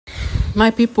My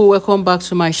people, welcome back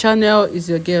to my channel. It's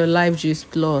your girl Live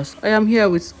Gist Plus. I am here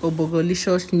with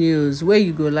obogolicious news where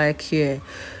you go like here.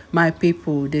 My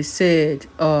people, they said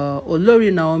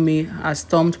Olori Naomi has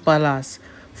stormed palace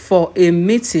for a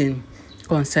meeting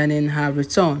concerning her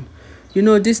return. You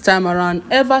know, this time around,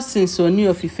 ever since Ooni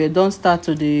of Ife don start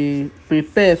to dey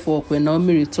prepare for Queen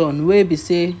Naomi return, wey be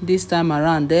say this time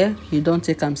around he don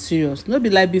take am serious. No be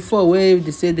like before wey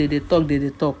they say they dey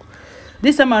talk.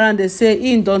 This time around, they say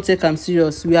im don take am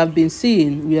serious. We have been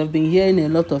hearing a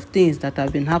lot of things that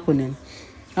have been happening.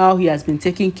 How he has been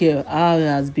taking care, how he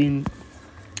has been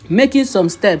making some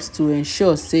steps to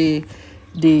ensure say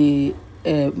the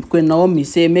Queen Naomi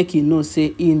say make e know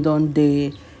say im don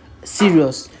dey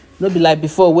serious. No be like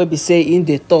before wey be say im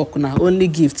dey talk na only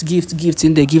gift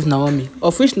im dey give Naomi,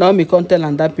 of which Naomi come tell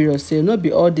am that period say no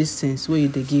be all these things wey you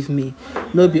dey give me,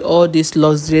 no be all this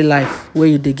luxury life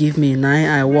wey you dey give me na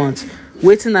I want.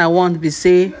 Wetin I want be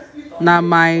say na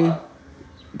my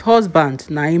husband,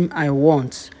 na him I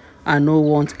want. I no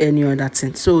want any other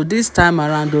thing. So this time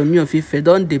around, Ooni of Ife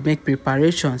don dey make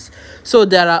preparations. So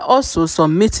there are also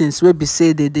some meetings wey be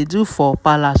say they do for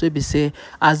palace, wey be say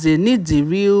as they need the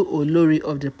real Olori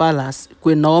of the palace,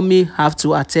 Queen Naomi have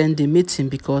to attend the meeting,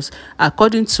 because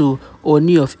according to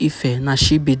Ooni of Ife, na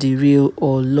she be the real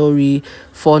Olori.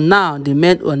 For now, the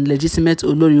men unlegitimate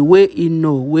Olori wey im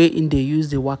know, wey im dey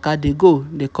use the waka dey go,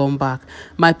 dey come back.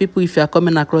 My people, if you are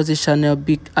coming across this channel,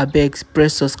 big abeg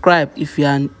press subscribe. If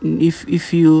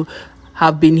you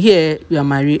have been here, you are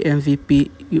my real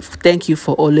MVP. Thank you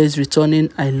for always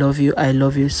returning. I love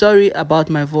you. Sorry about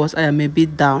my voice, I am a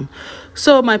bit down.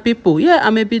 So my people, yeah,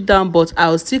 I'm a bit down, but I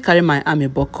will still carry my army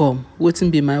book come. Wetin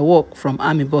be my work from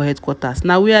army boy headquarters.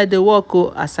 Now where I dey work,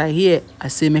 as I hear, I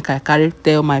say make I carry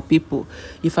tell my people.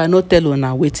 If I no tell una,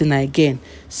 wetin I gain.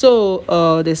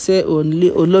 So they say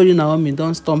Olori Naomi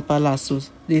don storm palace. So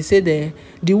they say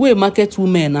the way market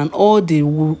women and all the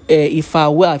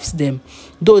Ifa wives them,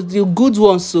 those the good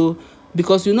ones, so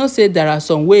because you know say there are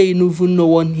some way even no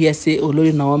one here say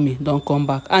Olori Naomi don come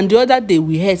back. And the other day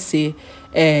we heard say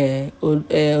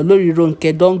Olori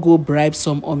Ronke don go bribe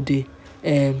some of the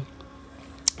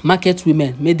market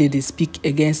women, make they speak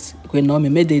against Queen Naomi,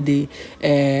 make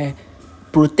they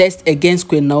protest against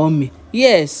Queen Naomi.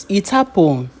 Yes, it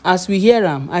happen. As we hear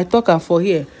am, I talk am for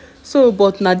here. So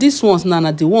but now these ones now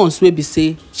na the ones wey be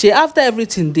say she after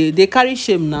everything they carry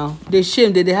shame now. They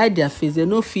shame, they hide their face. They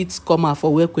no fit come out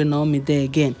for where Queen Naomi there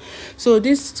again. So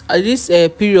this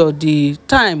period, the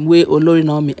time where Olori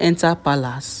Naomi enter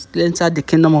palace, enter the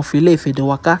kingdom of Ile-Ife, the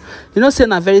waka, you know say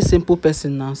na very simple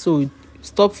person now. So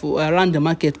stop for around the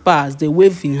market pass, they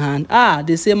wave in hand.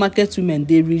 They say market women,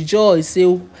 they rejoice,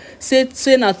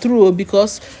 say na true,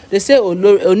 because they say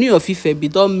Ooni of Ife be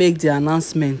don make the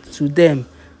announcement to them,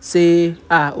 say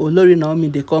Olori Naomi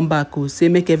dey come back, say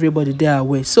make everybody dey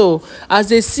aware. So as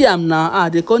they see am now,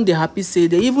 they come dey happy, say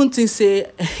they even think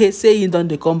say he don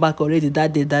dey come back already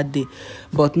that day,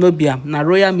 but no be am, na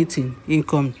royal meeting im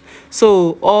come.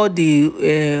 So all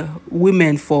the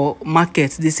women for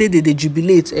market, they say they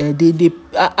jubilate,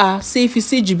 say if you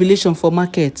see jubilation for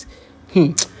market,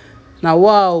 now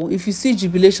wow, if you see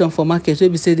jubilation for market, wey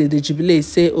be say they jubilate,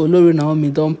 say Olori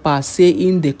Naomi don pass, say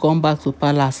im dey come back to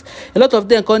palace. A lot of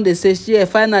them come dey say yeah,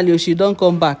 finally she don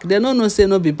come back. They no know say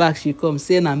no be back she come,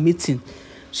 say na meeting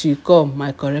she come.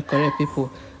 My correct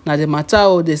people. Now the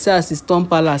matter, they say as e storm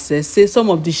palace, say some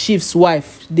of the chief's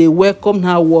wife, they welcome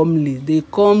her warmly. They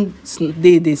come,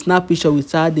 they snap picture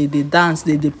with her, they dance,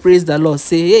 they praise the Lord,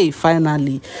 say hey,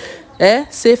 finally,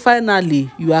 say finally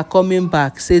you are coming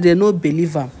back. Say they no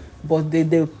believe am, but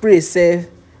they pray, say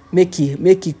make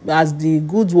it as the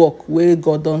good work wey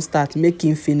God don start, make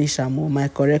him finish am. My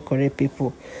correct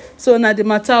people. So now the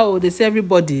matter, they say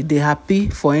everybody they happy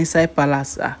for inside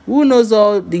palace. Who knows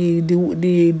all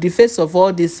the face of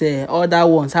all these other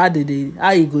ones, how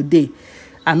e go dey.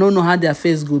 I don't know how their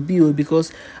face go be,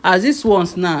 because as these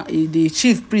ones now, the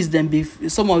chief priest them be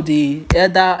some of the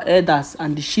elders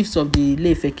and the chiefs of the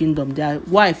Ile-Ife kingdom, their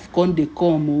wife they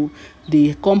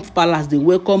come palace, they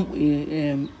welcome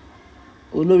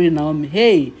Olori Naomi.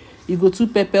 Hey, you go to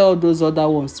pepper all those other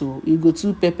ones, so you go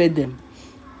to pepper them.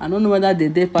 I don't know whether they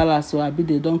dey palace or abi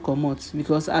they don't come out,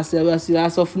 because as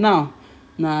of now,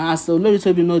 as Olori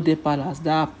told me no dey palace,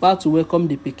 they are about to welcome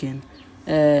the pikin.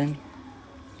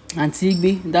 Aunty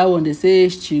Igbi, that one they say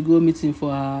she go meeting for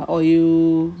her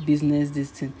oil business, this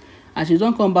thing, and she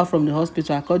don't come back from the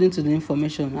hospital according to the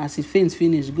information. As she faint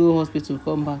finish, go hospital,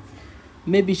 come back.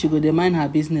 Maybe she go dey mind her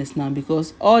business now,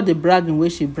 because all the bragging wey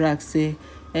she brag, say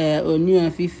Ooni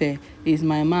of Ife is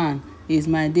my man, is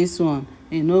my this one,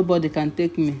 and nobody can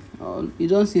take me. You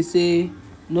don't see say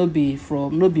no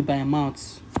be by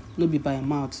mouth, no be by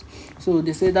mouth. So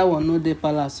they say that one no dey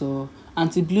palace. So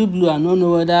aunty blue blue, I no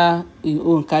know whether im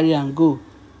own carry am go.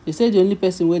 They say the only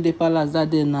person wey dey palace that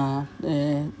day na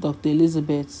Dr.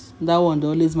 Elizabeth. That one dey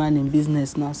always mind im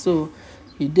business na. So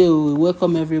e dey we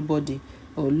welcome everybody.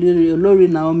 Olori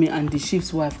Naomi and the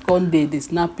chief's wife come dey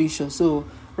snap picture. So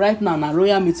right now na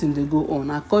royal meeting dey go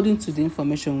on. According to the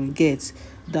information we get,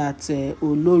 that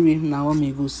Olori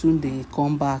Naomi go soon dey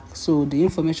come back. So the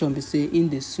information be say im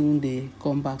dey soon dey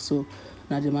come back. So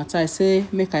na the matter I say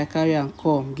make I carry am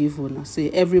come give una, say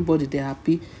everybody dey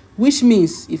happy, which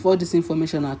means if all this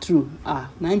information are true,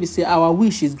 na im be say our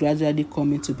wish is gradually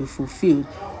coming to be fulfilled.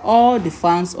 All the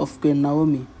fans of Queen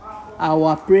Naomi,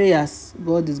 our prayers,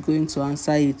 God is going to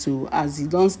answer it too. As e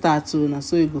don start to na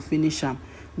so e go finish am.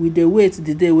 We dey wait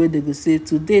the day wey they go say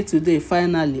today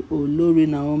finally Olori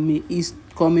Naomi is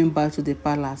coming back to the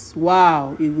palace.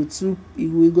 Wow, we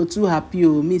go too happy.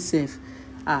 Me sef,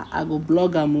 I go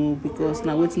blog am because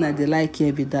na wetin I dey like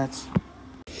here be that.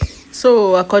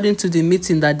 So according to the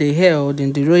meeting that they held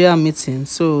in the royal meeting,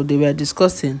 so they were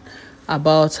discussing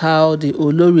about how the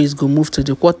Oloris go move to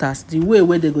the quarters, the way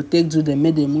where they go take do them,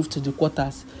 make they move to the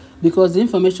quarters. Because the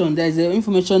information, there is the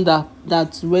information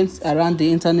that went around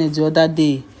the internet the other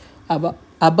day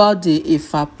about the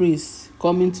Ifa priest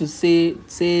coming to say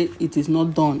it is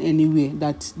not done anyway,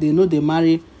 that they know they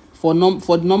marry for the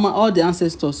normal, all the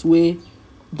ancestors wey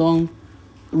don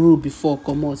rule before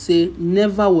comot, say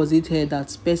never was it heard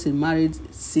that person married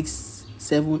 6,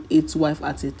 7, 8 wife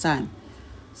at a time.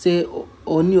 Say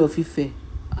Ooni of Ife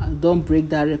don break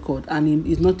that record, and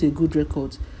it's not a good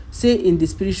record. Say in the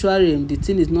spiritual realm, the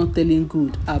thing is not telling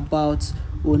good about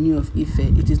Ooni of Ife.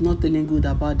 It is not telling good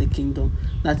about the kingdom.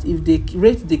 That if they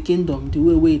rate the kingdom the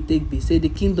way it take be, say the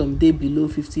kingdom dey below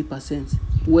 50%,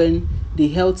 when the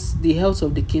health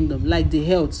of the kingdom, like the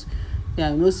health,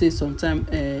 I know say sometimes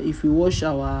if you watch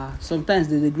sometimes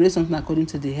they grade something according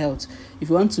to the health. If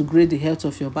you want to grade the health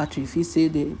of your battery, if you say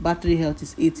the battery health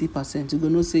is 80%, you go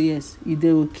know say yes, e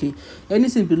dey okay.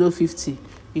 Anything below 50,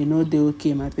 you know dey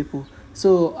okay, my people.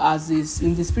 So as is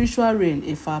in the spiritual realm,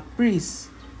 if a priest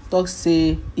talk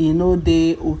say e no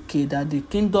dey okay, that the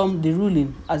kingdom, the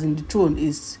ruling as in the throne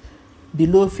is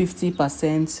below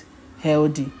 50%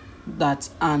 healthy, that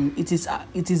and it is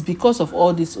because of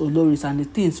all these Oloris and the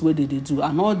things wey they do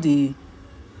and all the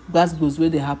gbasgbos wey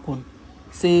dey happen.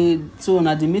 Say so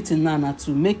na the meeting now na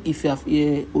to make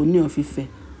Ooni of Ife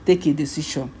take a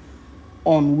decision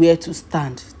on where to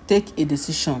stand,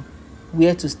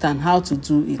 how to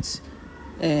do it.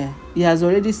 He has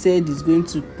already said he's going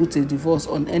to put a divorce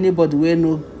on anybody wey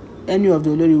no, any of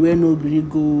the Olori wey no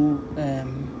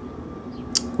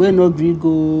gree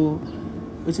go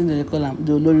wetin dem dey call am,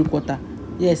 the Olori quarter.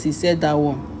 Yes, he said that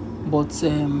one, but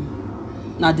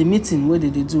na the meeting wey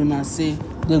they do now, say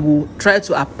they go try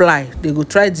to apply,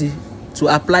 to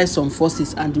apply some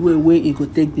forces and the way e go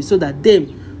take be, so that them,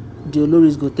 the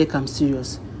Oloris, go take am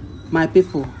serious, my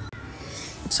people.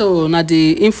 So na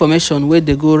the information wey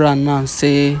dey go round now,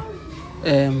 say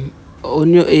Queen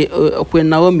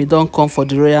Naomi don come for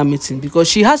the royal meeting because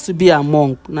she has to be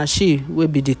among, na she wey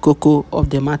be the koko of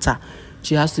the matter.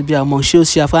 She has to be among,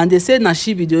 and they say na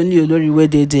she be the only Olori wey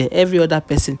dey there. Every other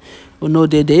person who no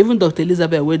dey there, even Dr.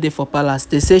 Elizabeth wey dey for palace,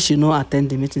 they say she no attend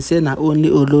the meeting, say na only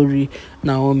Olori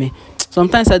Naomi.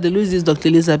 Sometimes I dey lose this Dr.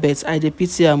 Elizabeth, I dey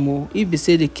pity am o. If be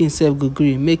say the king sef go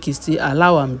gree make e still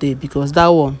allow am dey, because that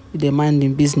one e dey mind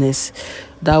im business.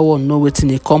 That one know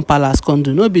wetin e come palace come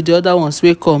do. No be the other ones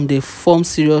wey come dey form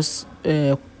serious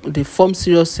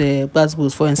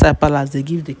gbasgbos for inside palace, dey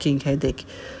give the king headache.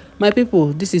 My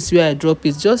people, this is where I drop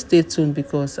it. Just stay tuned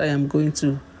because I am going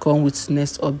to come with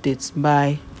next updates.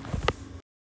 Bye.